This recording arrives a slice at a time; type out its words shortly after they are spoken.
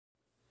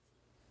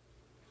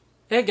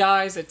Hey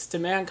guys, it's the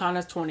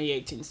Manconis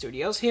 2018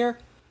 Studios here,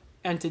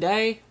 and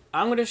today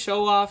I'm going to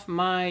show off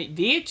my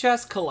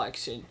VHS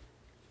collection.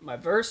 My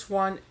first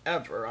one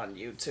ever on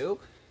YouTube.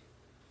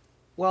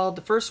 Well,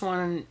 the first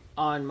one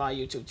on my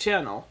YouTube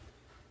channel,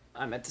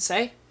 I meant to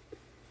say.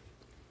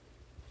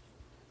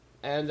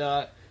 And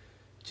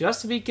just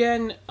to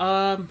begin,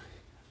 I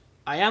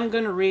am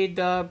going to read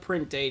the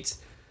print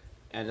dates,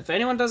 and if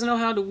anyone doesn't know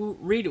how to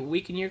read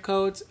week and year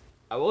codes,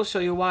 I will show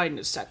you why in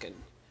a second.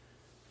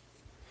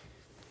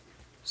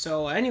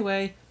 So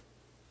anyway,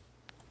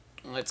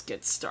 let's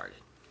get started.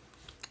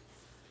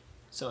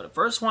 So the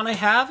first one I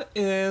have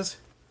is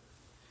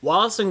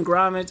Wallace and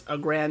Gromit: A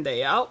Grand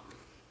Day Out.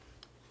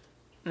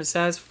 And it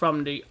says,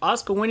 from the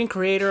Oscar-winning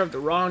creator of The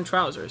Wrong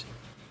Trousers.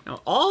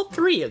 Now, all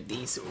three of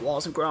these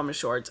Wallace and Gromit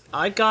shorts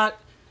I got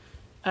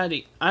at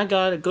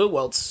a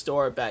Goodwill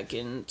store back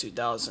in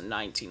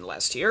 2019,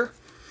 last year.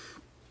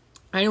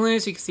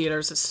 Anyways, you can see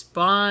there's a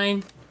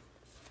spine,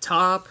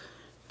 top,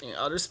 the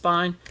other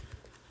spine,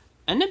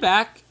 and the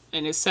back,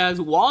 and it says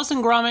Wallace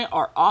and Gromit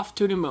Are Off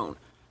to the Moon.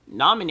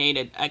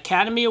 Nominated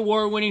Academy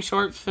Award winning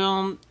short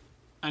film,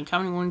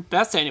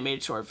 Best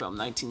Animated Short Film,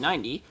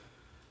 1990.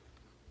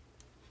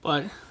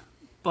 But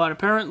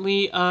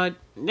apparently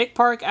Nick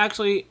Park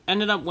actually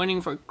ended up winning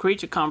for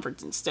Creature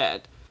Comforts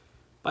instead.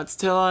 But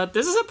still,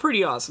 this is a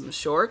pretty awesome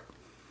short.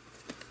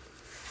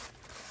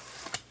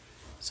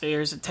 So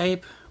here's a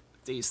tape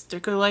with the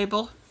sticker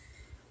label,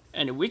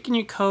 and the week in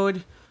your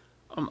code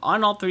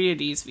on all three of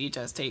these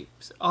VHS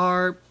tapes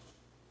are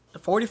the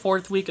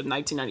 44th week of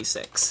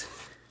 1996.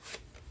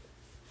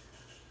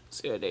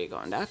 So there you go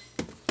on that.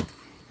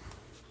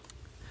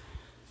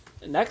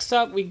 And next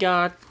up we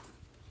got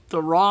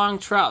The Wrong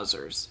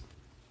Trousers.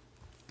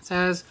 It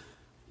says,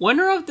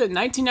 winner of the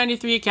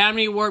 1993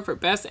 Academy Award for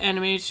Best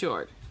Animated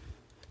Short.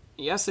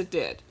 Yes, it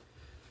did.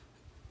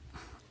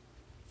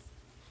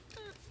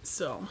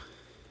 So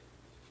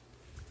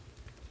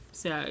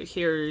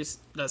here's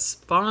the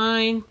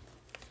spine,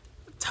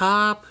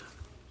 top,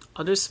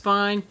 other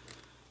spine,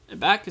 and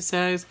back it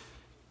says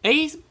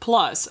A+,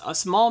 a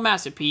small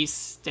masterpiece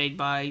staged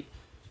by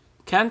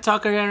Ken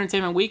Tucker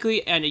Entertainment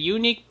Weekly and a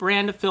unique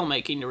brand of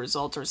filmmaking. The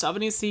results are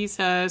 70C,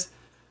 says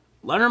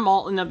Leonard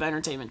Maltin of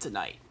Entertainment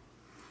Tonight.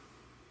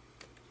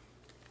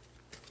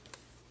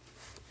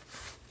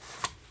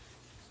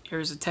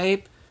 Here's a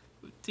tape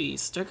with the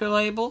sticker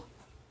label,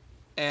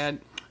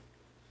 and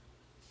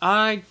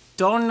I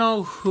don't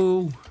know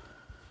who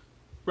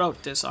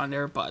wrote this on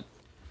there, but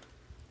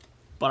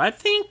I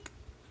think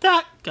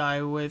that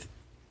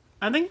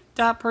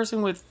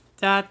person with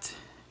that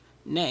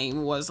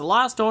name was the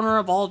last owner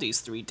of all these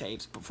three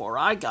tapes before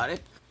I got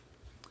it.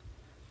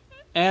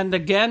 And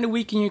again, the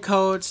week in your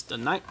codes, the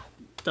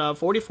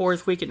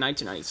 44th week in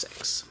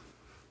 1996.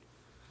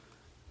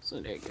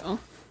 So there you go.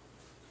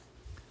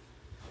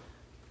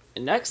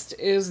 And next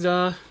is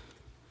the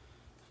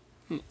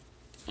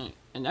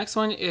next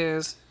one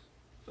is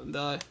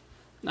the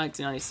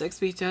 1996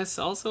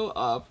 VHS, also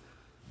of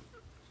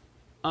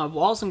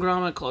Wallace and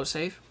Gromit Close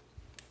Save.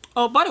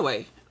 Oh, by the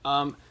way,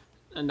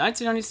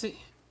 1996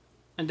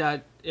 and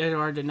that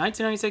are the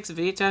 1996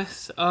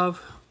 VHS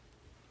of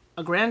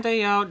A Grand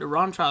Day Out, The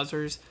Wrong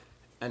Trousers,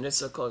 and this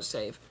is a close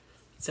save.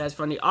 It says,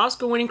 from the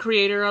Oscar-winning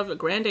creator of A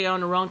Grand Day Out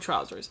and The Wrong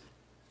Trousers,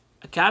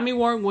 Academy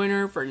Award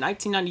winner for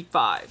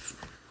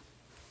 1995.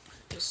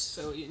 Just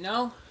so you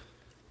know.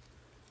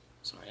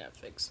 Sorry, I have to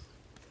fix.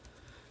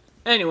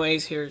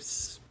 Anyways, here's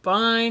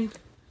spine,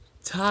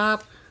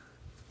 top,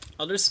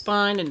 other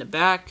spine, in the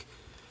back.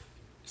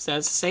 It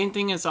says the same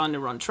thing as on the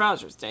Wrong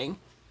Trousers thing.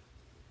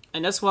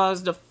 And this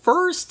was the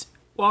first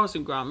Wallace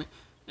and Gromit,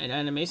 an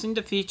animation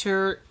to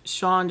feature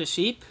Shaun the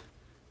Sheep,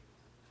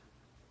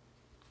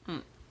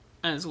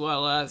 as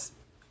well as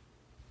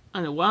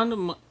the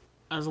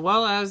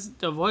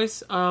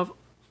voice of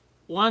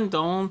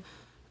Wandome,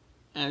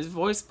 and is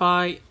voiced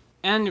by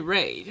Anne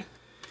Raid.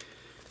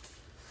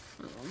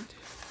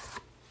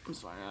 I'm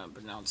sorry, I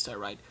pronounced that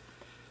right.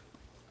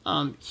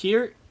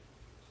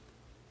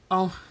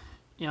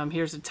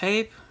 Here's a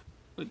tape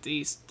with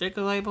the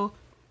sticker label,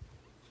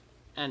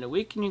 and the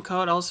week in your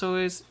code also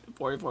is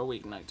 44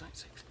 week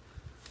 1996.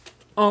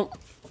 Oh,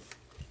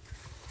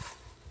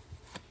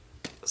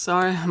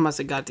 sorry, I must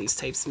have got these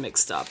tapes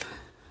mixed up.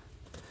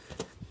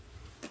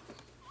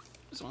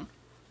 This one.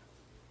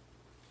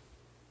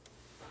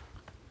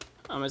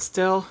 It's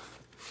still,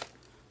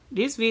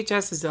 these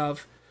VHSs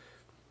of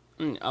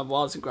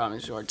Wallace and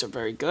Gromit shorts are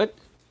very good.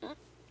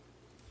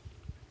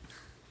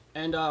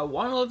 And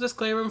one little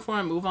disclaimer before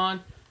I move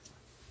on.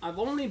 I've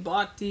only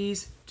bought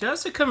these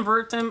just to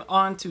convert them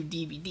onto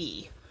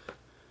DVD.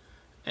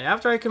 And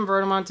after I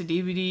convert them onto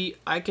DVD,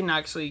 I can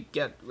actually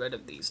get rid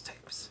of these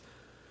tapes.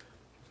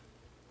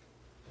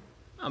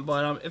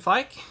 But if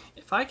I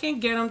can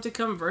get them to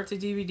convert to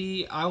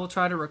DVD, I will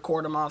try to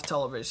record them off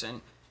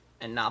television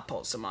and not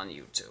post them on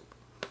YouTube.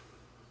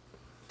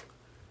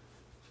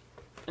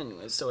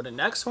 Anyway, so the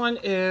next one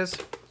is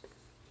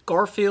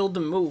Garfield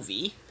the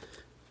Movie.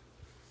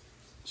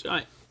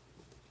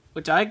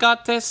 Which I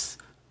got this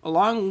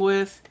along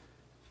with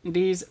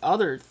these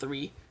other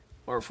 3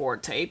 or 4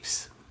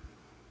 tapes.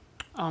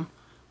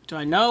 Do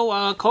I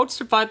know?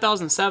 Coaster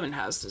 5007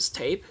 has this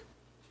tape.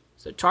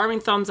 It's a charming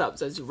thumbs up,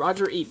 says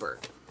Roger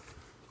Ebert.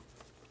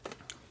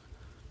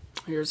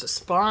 Here's a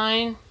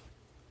spine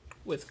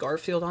with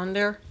Garfield on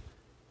there.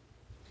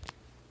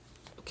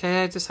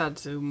 Okay, I just had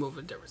to move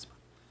a different spine.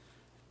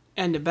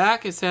 And the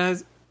back it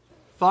says,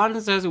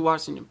 Fonda says the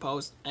Washington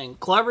Post, and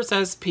Clever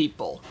says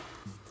people.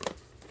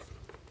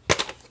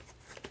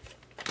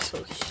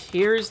 So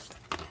here's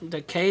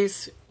the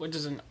case, which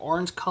is an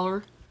orange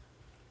color.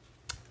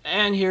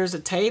 And here's a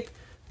tape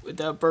with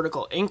the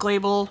vertical ink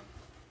label.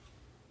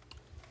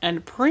 And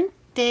the print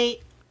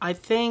date, I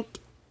think,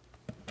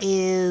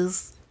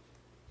 is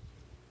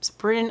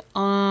printed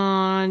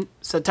on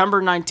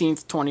September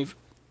 19th,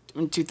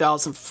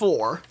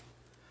 2004.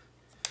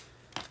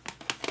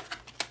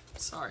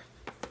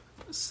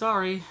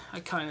 Sorry, I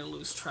kind of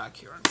lose track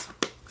here on some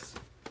things.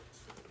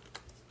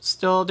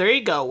 Still, there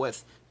you go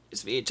with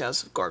this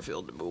VHS of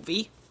Garfield the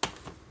movie.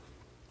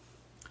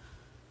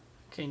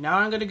 Okay, now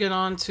I'm going to get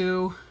on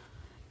to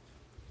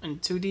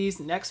into these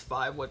next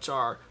 5, which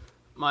are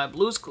my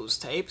Blue's Clues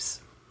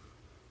tapes.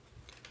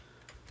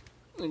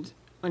 And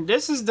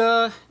this is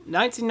the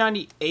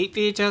 1998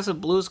 VHS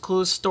of Blue's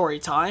Clues Story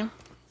Time.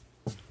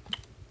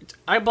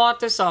 I bought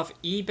this off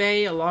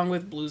eBay along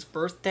with Blue's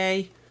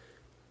Birthday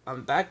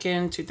back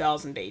in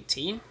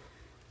 2018. It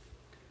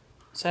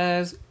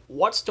says,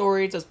 what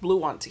story does Blue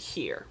want to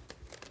hear?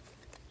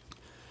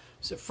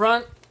 So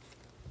front,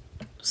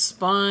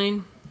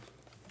 spine,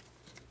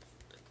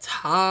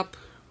 top,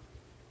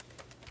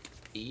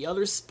 the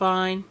other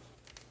spine,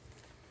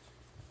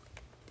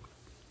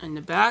 and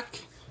the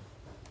back,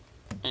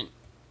 and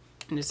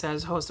it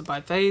says hosted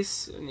by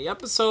Face, and the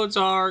episodes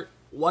are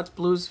What's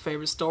Blue's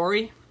Favorite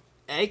Story,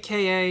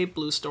 aka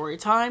Blue Story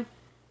Time,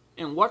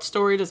 and What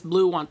Story Does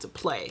Blue Want to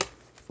Play?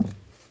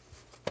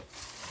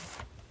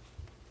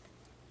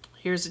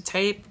 Here's a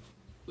tape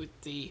with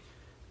the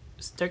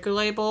sticker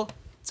label.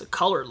 It's a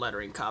color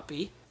lettering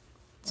copy.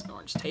 It's an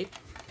orange tape.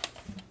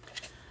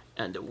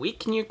 And the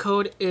week in your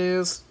code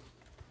is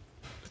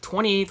the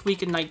 28th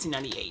week in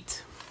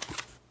 1998.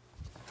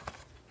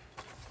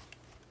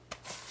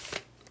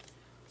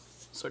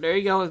 So there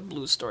you go with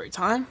Blue Story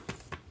Time.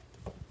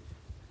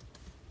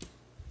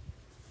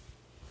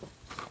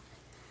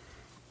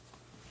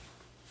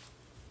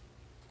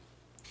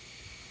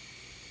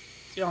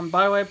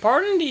 By the way,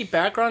 pardon the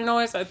background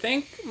noise. I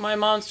think my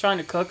mom's trying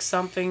to cook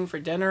something for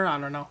dinner. I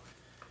don't know.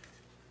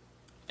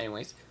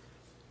 Anyways.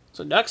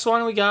 So next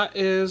one we got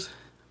is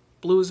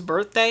Blue's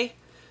Birthday.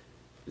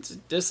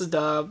 This is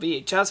the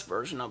VHS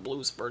version of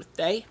Blue's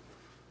Birthday.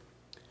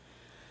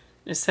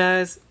 It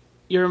says,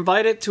 you're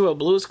invited to a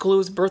Blue's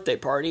Clues birthday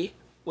party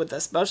with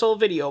a special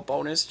video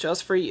bonus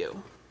just for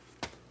you.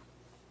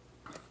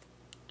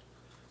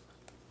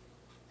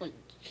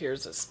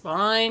 Here's a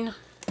spine,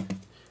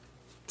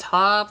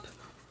 top,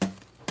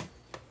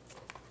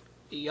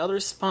 the other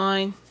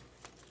spine,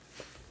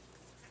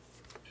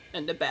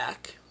 and the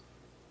back.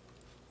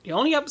 The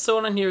only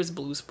episode on here is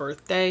Blue's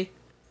Birthday,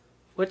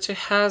 which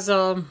has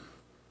the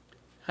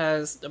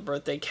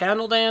birthday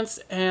candle dance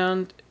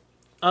and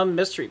a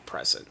mystery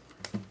present.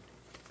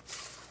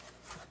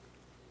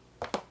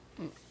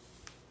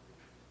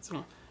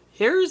 So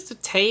here's the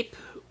tape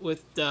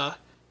with the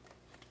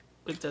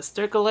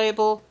sticker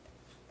label.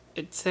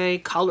 It's a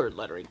colored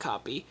lettering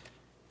copy.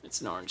 It's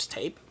an orange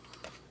tape.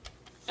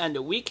 And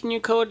the week in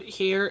your code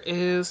here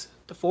is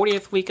the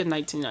 40th week of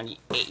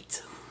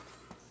 1998.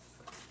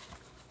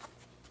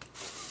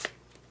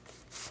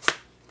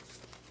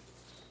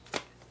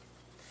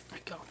 There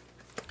you go.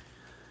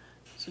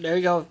 So there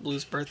you go with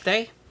Blue's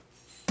Birthday.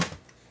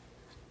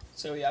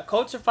 So yeah,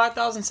 codes are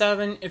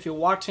 5007. If you're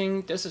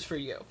watching, this is for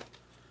you.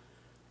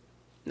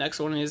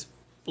 Next one is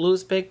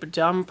Blue's Big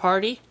Pajama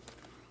Party.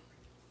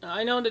 Now,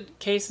 I know the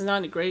case is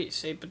not in great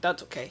shape, but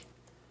that's okay.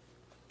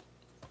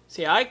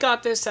 See, I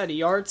got this at a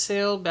yard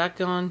sale back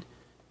on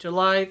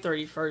July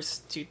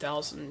 31st,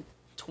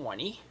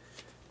 2020.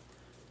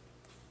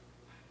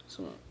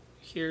 So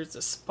here's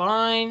the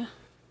spine,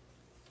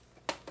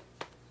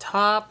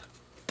 top,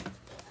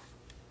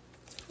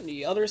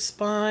 the other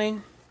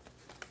spine,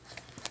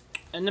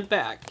 and the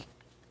back.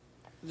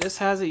 This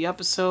has the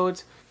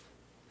episodes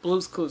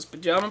Blue's Clues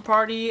Pajama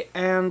Party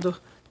and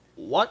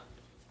What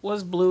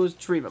Was Blue's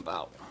Dream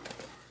About?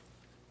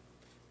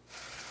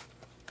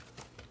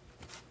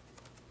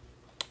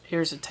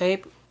 Here's a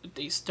tape with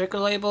the sticker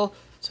label.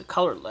 It's a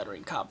colored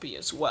lettering copy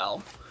as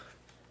well.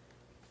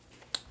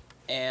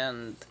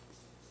 And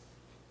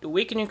the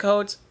week in your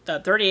codes,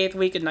 the 38th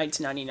week in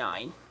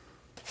 1999.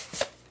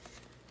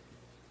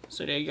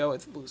 So there you go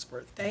with Blue's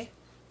Birthday.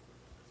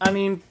 I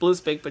mean, Blue's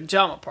Big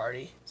Pajama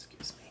Party.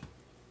 Excuse me.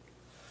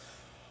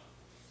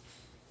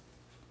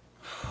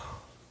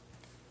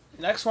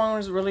 The next one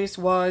was released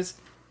was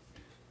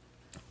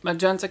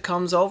Magenta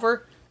Comes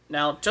Over.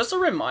 Now, just a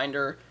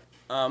reminder,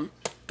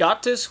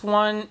 got this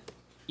one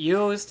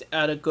used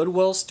at a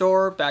Goodwill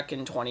store back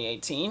in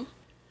 2018.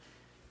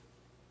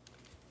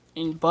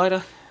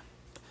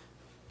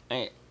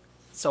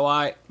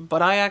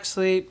 But I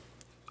actually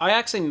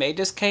made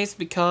this case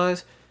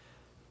because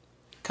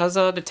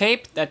the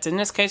tape that's in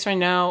this case right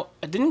now,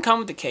 it didn't come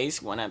with the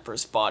case when I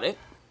first bought it.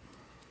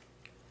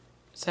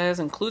 It says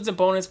includes a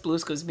bonus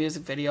Blue's Clues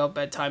music video,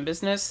 bedtime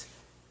business,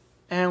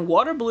 and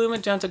what are Blue and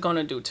Magenta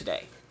gonna do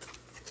today?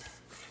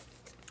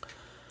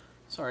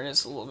 Sorry, this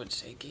is a little bit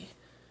shaky.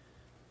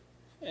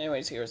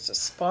 Anyways, here's the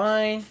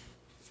spine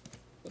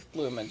with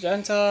Blue and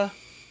Magenta,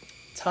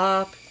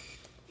 top,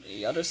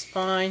 the other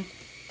spine,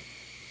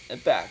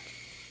 and back.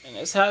 And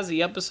this has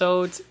the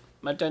episodes.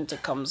 Magenta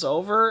comes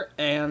over,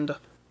 and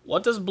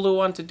what does Blue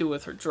want to do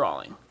with her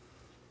drawing?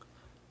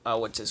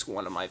 Which is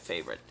one of my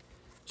favorite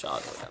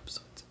childhood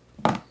episodes.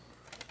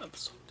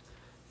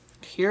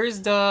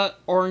 Here's the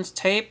orange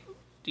tape,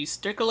 the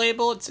sticker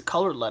label. It's a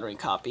colored lettering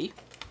copy.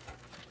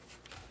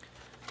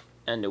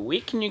 And the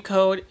week in your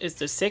code is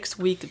the 6th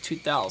week of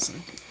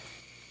 2000.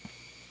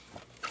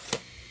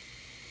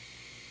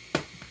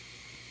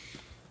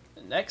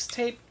 The next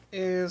tape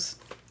is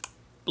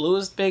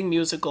Blue's Big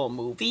Musical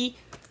Movie.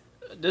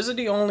 This is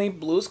the only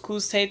Blue's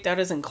Clues tape that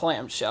is in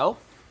clamshell.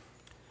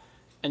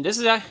 And this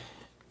is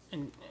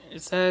and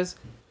it says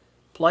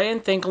play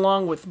and think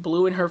along with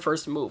Blue in her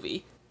first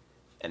movie.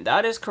 And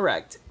that is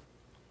correct.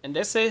 And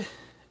this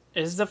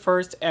is the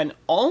first and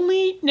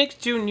only Nick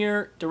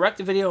Jr.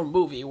 direct-to-video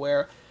movie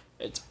where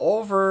it's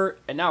over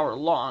an hour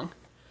long,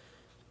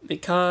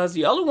 because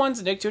the other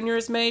ones Nick Jr.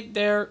 has made,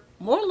 they're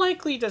more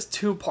likely just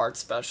 2-part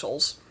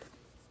specials.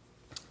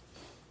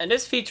 And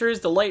this features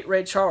the late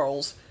Ray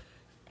Charles,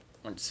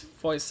 which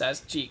voiced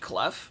as G.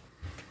 Clef.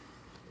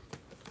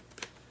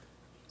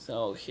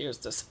 So here's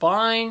the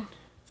spine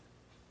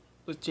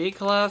with G.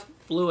 Clef,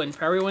 Blue, and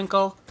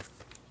Periwinkle.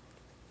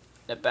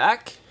 The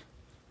back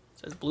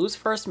says Blue's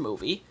first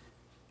movie,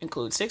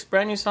 includes 6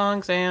 brand new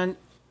songs and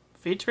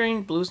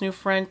featuring Blue's new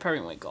friend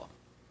Periwinkle.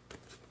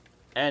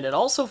 And it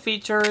also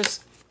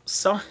features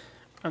some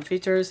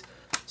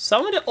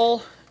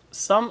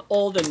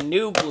old and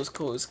new Blue's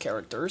Clues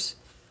characters.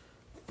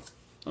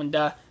 And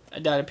that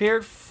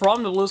appeared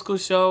from the Blue's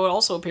Clues show. It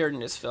also appeared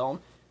in this film,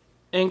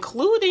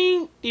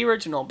 including the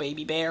original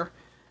Baby Bear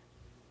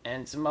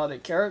and some other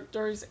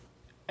characters,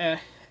 and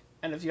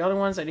a few other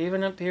ones that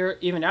even appear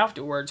even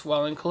afterwards,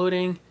 while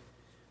including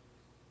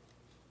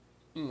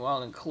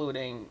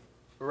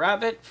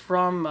Rabbit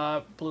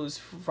from Blue's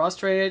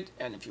Frustrated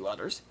and a few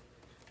others.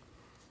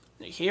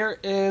 Here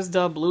is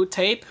the blue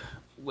tape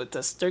with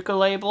the sticker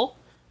label.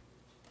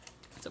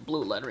 It's a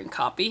blue lettering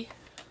copy.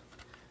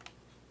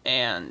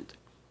 And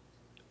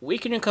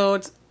week in your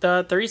codes,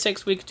 the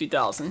 36th week of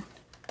 2000.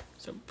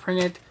 So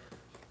printed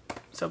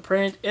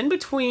in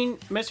between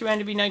Mr.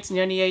 Vanderbeek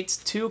 1998's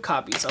 2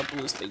 copies of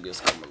Blue's Big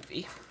Musical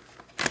Movie.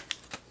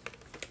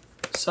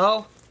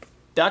 So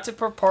that's it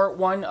for part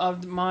 1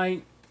 of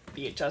my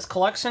VHS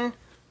collection.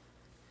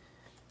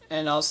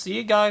 And I'll see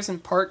you guys in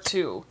part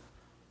 2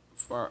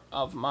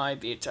 of my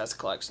VHS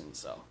collection.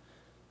 So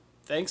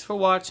thanks for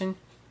watching,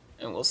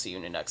 and we'll see you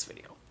in the next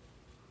video.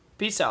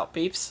 Peace out,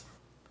 peeps.